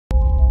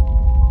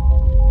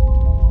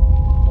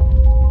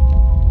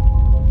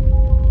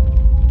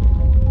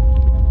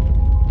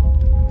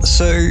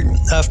So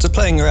after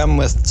playing around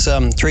with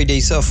some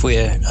 3D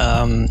software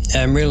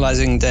and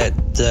realizing that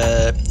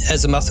the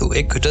azimuthal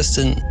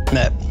equidistant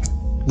map,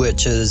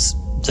 which is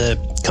the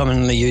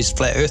commonly used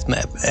flat earth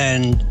map,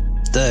 and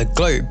the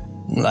globe,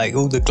 like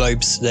all the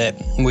globes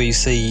that we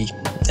see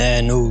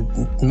and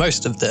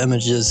most of the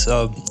images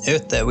of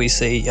Earth that we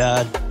see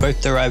are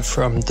both derived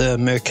from the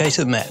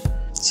Mercator map.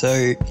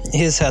 So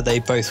here's how they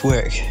both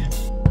work.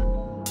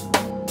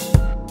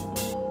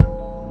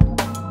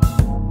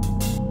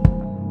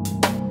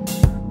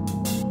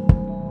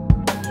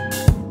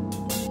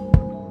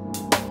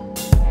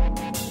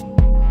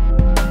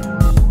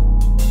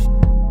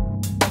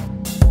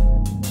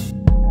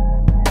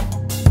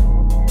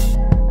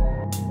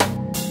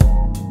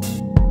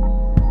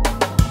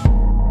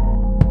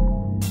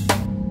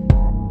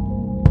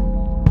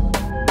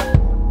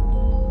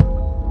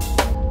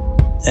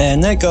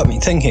 And that got me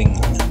thinking,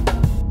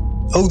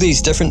 all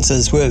these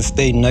differences we've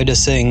been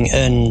noticing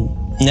in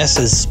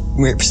NASA's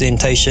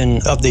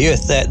representation of the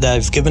Earth that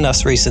they've given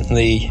us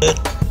recently,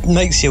 it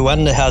makes you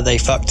wonder how they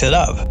fucked it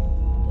up.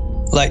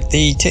 Like,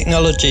 the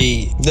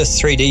technology,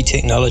 this 3D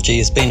technology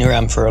has been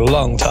around for a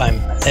long time,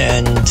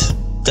 and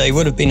they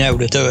would have been able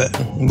to do it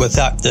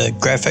without the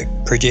graphic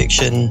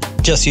projection,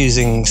 just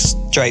using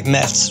straight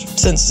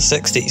maths since the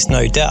 60s,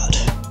 no doubt.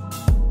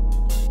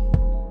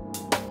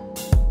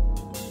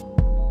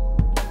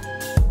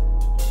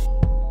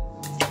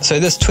 So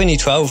this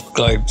 2012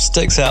 globe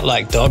sticks out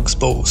like dog's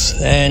balls,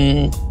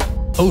 and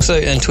also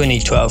in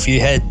 2012 you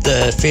had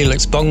the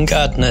Felix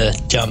Baumgartner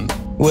jump,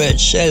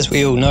 which, as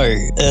we all know,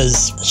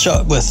 is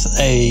shot with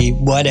a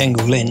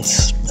wide-angle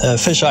lens, a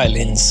fisheye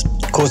lens,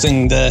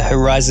 causing the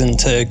horizon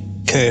to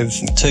curve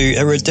to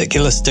a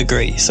ridiculous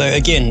degree. So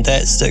again,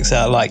 that sticks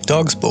out like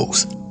dog's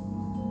balls.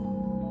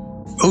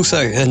 Also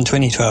in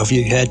 2012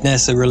 you had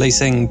NASA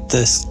releasing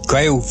this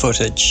Grail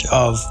footage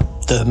of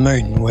the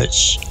moon,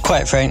 which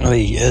quite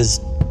frankly is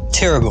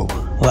terrible.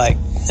 Like,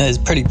 it's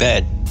pretty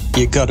bad,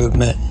 you gotta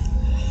admit.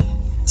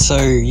 So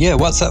yeah,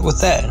 what's up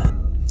with that?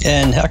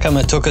 And how come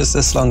it took us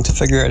this long to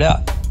figure it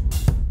out?